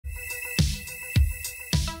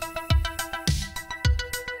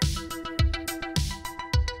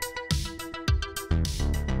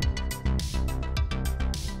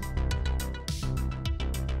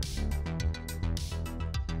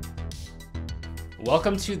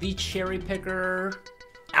Welcome to the Cherry Picker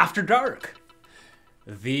After Dark,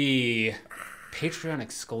 the Patreon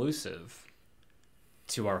exclusive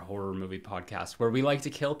to our horror movie podcast, where we like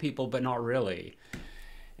to kill people, but not really.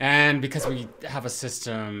 And because we have a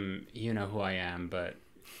system, you know who I am, but,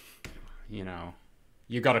 you know,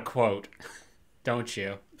 you got a quote, don't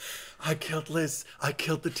you? I killed Liz. I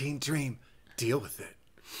killed the teen dream. Deal with it.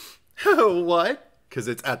 What? Because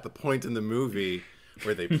it's at the point in the movie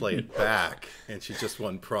where they play it back, and she just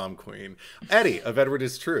won prom queen. Eddie of Edward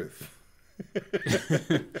is Truth.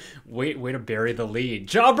 Way to bury the lead.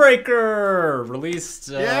 Jawbreaker released.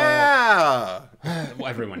 Yeah. Well,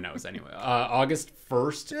 everyone knows anyway. August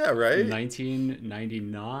 1st. Yeah, right.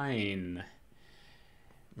 1999.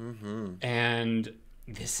 Mm-hmm. And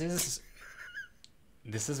this is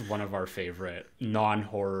one of our favorite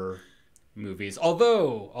non-horror movies.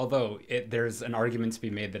 Although there's an argument to be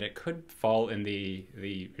made that it could fall in the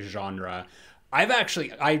genre. I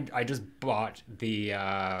just bought the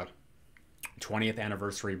 20th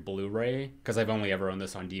anniversary Blu-ray because I've only ever owned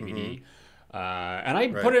this on DVD. Mm-hmm. And I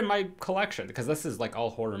put it in my collection because this is like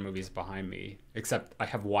all horror movies behind me, except I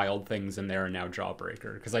have Wild Things in there and now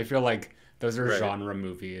Jawbreaker because I feel like those are genre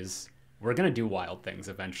movies. We're gonna do Wild Things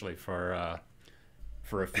eventually for a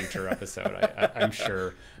future episode, I'm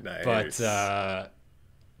sure. Nice. But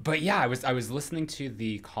yeah, I was listening to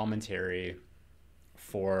the commentary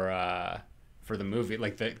for the movie.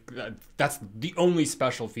 Like that's the only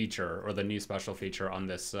special feature or the new special feature on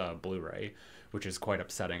this Blu-ray, which is quite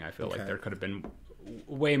upsetting. I feel like there could have been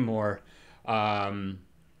way more. And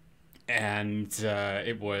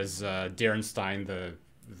it was Darren Stein, the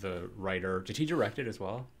writer. Did he direct it as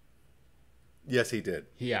well? Yes, he did.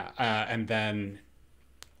 Yeah, and then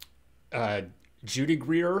Judy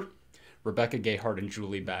Greer, Rebecca Gayheart, and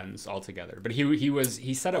Julie Benz all together. But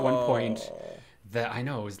he said at one point that I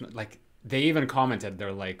know it was like they even commented,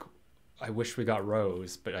 they're like, I wish we got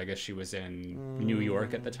Rose, but I guess she was in New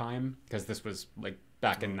York at the time because this was like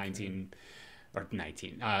back in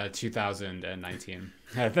 2019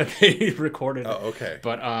 that they recorded. Oh, okay.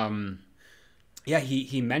 But yeah,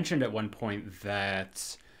 he mentioned at one point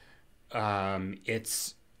that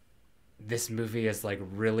this movie is like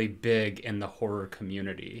really big in the horror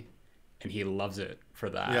community and he loves it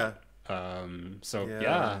for that. Yeah.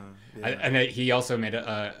 And he also made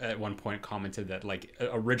at one point commented that like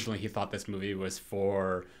originally he thought this movie was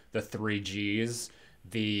for the 3Gs,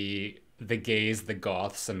 the gays, the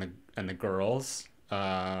goths, and the girls,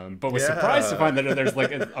 but was surprised to find that there's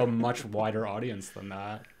like a much wider audience than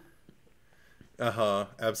that.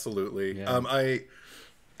 Absolutely. Yeah.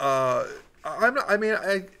 I'm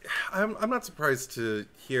not surprised to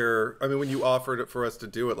hear. I mean, when you offered it for us to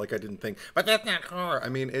do it, like I didn't think, but that's not horror. I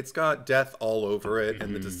mean, it's got death all over it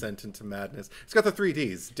and the descent into madness. It's got the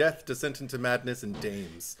 3Ds: death, descent into madness, and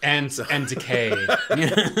dames, and decay,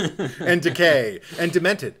 and decay, and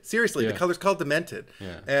demented. Seriously, the color's called demented,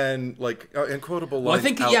 and like quotable lines. Well, I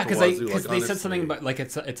think because they said something about like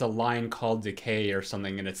it's a line called decay or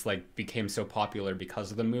something, and it's like became so popular because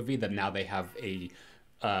of the movie that now they have a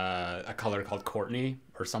color called Courtney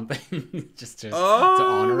or something just to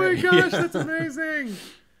honor it. Oh my gosh, that's amazing.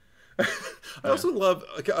 I also love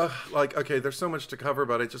okay, there's so much to cover,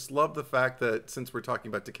 but I just love the fact that since we're talking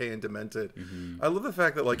about decay and demented, I love the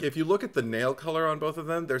fact that like if you look at the nail color on both of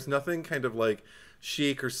them, there's nothing kind of like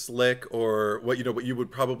chic or slick or what you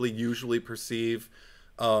would probably usually perceive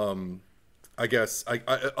I guess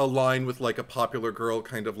a line with like a popular girl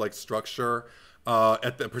kind of like structure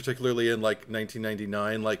particularly in like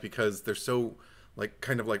 1999, like because they're so like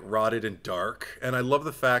kind of like rotted and dark. And I love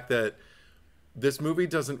the fact that this movie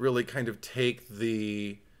doesn't really kind of take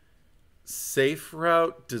the safe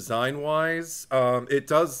route design wise.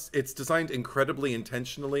 It's designed incredibly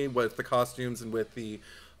intentionally with the costumes and with the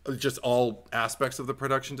just all aspects of the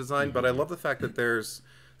production design. But I love the fact that there's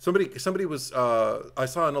somebody was I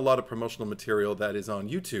saw in a lot of promotional material that is on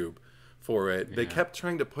YouTube for it. They kept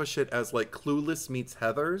trying to push it as like Clueless meets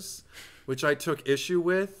Heathers, which I took issue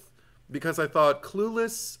with because I thought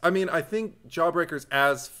Clueless, I mean, I think Jawbreaker's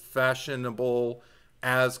as fashionable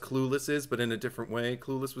as Clueless is, but in a different way.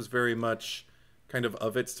 Clueless was very much kind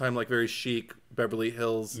of its time, like very chic Beverly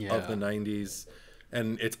Hills of the 90s,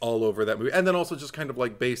 and it's all over that movie. And then also just kind of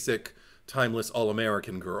like basic timeless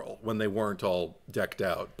all-American girl when they weren't all decked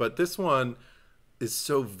out. But this one is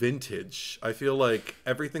so vintage. I feel like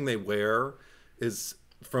everything they wear is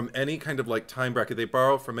from any kind of like time bracket. They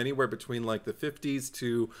borrow from anywhere between like the 50s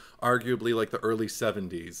to arguably like the early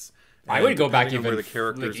 70s. And I would go back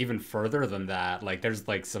even further than that. Like there's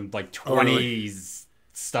like some like 20s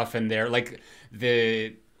stuff in there. Like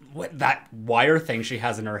what that wire thing she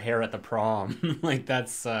has in her hair at the prom. Like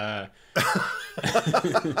that's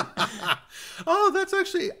Oh, that's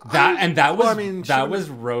actually that was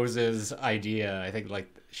Rose's idea. I think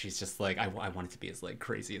like she's just like I want it to be as like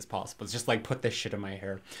crazy as possible. It's just like put this shit in my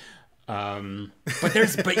hair. But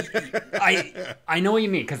I know what you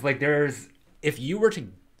mean, because like there's, if you were to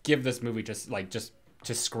give this movie just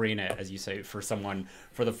to screen it, as you say, for someone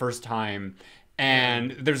for the first time,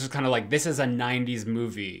 and there's just kind of like, this is a 90s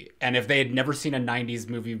movie, and if they had never seen a 90s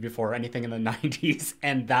movie before, anything in the 90s,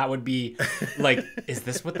 and that would be like, is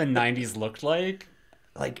this what the 90s looked like?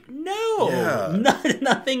 Like, no,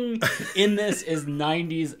 nothing in this is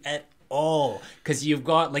 90s at all, because you've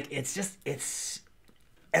got like, it's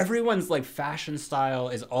everyone's like fashion style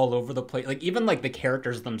is all over the place, like even like the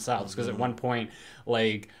characters themselves, because at one point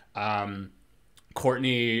like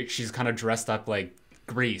Courtney, she's kind of dressed up like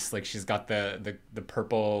Grease, like she's got the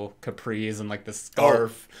purple capris and like the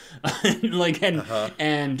scarf.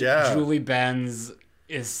 And Julie Benz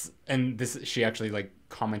is, and this, she actually like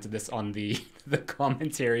commented this on the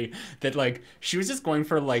commentary, that like she was just going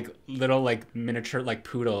for like little like miniature like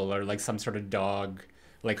poodle or like some sort of dog,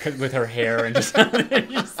 like with her hair, and just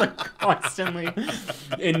just like constantly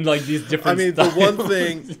in like these different styles.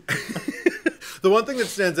 The one thing that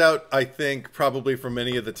stands out, I think, probably from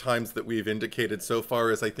many of the times that we've indicated so far,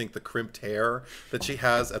 is I think the crimped hair that she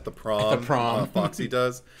has at the prom. Foxy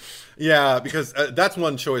does. Yeah, because that's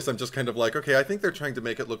one choice. I'm just kind of like, okay, I think they're trying to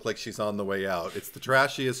make it look like she's on the way out. It's the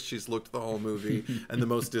trashiest she's looked the whole movie, and the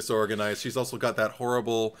most disorganized. She's also got that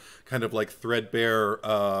horrible kind of like threadbare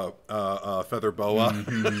feather boa.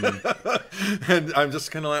 And I'm just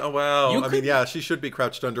kind of like, oh, wow. She should be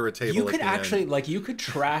crouched under a table. You could actually, like, you could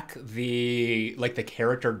track the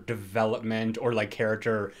character development or like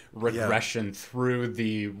character regression through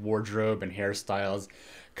the wardrobe and hairstyles.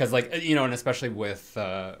 Because, like, you know, and especially with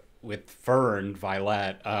Fern,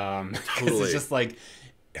 Violet, it's just like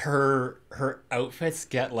her outfits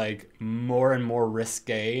get like more and more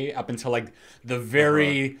risque up until like the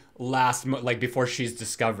very last, like before she's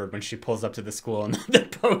discovered, when she pulls up to the school and the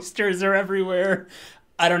posters are everywhere.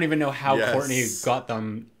 I don't even know how Courtney got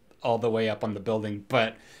them all the way up on the building,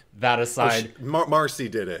 but that aside, Marcy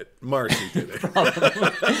did it.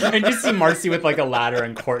 Probably. And you see Marcy with like a ladder,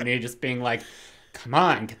 and Courtney just being like, come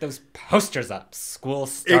on, get those posters up.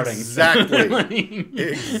 School's starting. Exactly.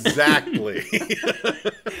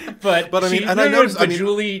 But I mean,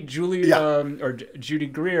 Judy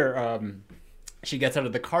Greer, she gets out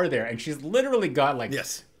of the car there, and she's literally got like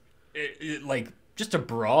like just a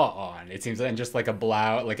bra on, it seems, and just like a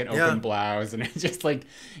blouse, like an open blouse, and it's just like,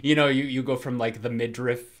 you know, you go from like the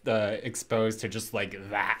midriff exposed to just like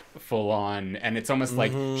that full on, and it's almost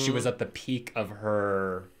like she was at the peak of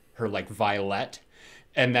her like Violet,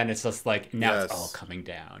 and then it's just like now it's all coming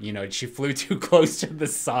down. You know, she flew too close to the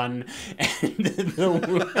sun, and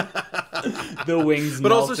the wings. But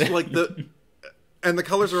melted. Also, like and the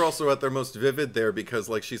colors are also at their most vivid there, because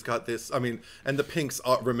like she's got this. I mean, and the pinks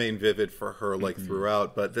remain vivid for her like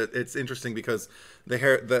throughout. But it's interesting because the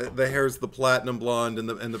hair's the platinum blonde, and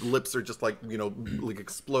the lips are just like, you know, like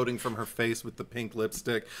exploding from her face with the pink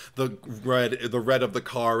lipstick. The red of the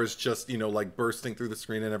car is just, you know, like bursting through the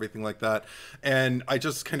screen and everything like that. And I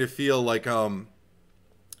just kind of feel like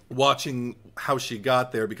watching how she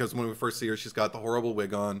got there, because when we first see her, she's got the horrible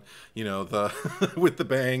wig on, you know, the with the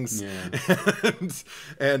bangs,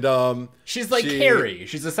 and she's like Carrie.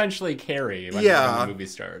 She's essentially Carrie when the movie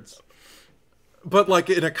starts. But like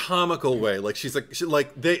in a comical way, like she's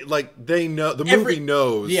like they know the movie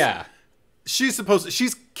knows. Yeah. She's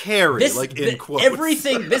Carrie, in quotes.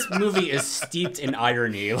 Everything, this movie is steeped in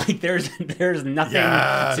irony. Like there's nothing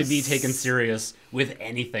to be taken serious with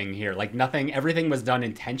anything here. Like nothing, everything was done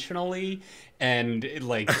intentionally and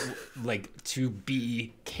like to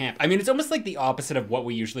be camp. I mean, it's almost like the opposite of what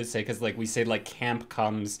we usually say, because like we say like camp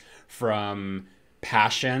comes from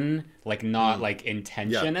passion, like not like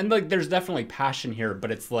intention. And like there's definitely passion here, but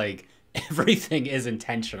it's like everything is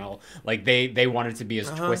intentional. Like they want it to be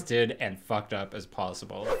as twisted and fucked up as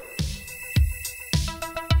possible.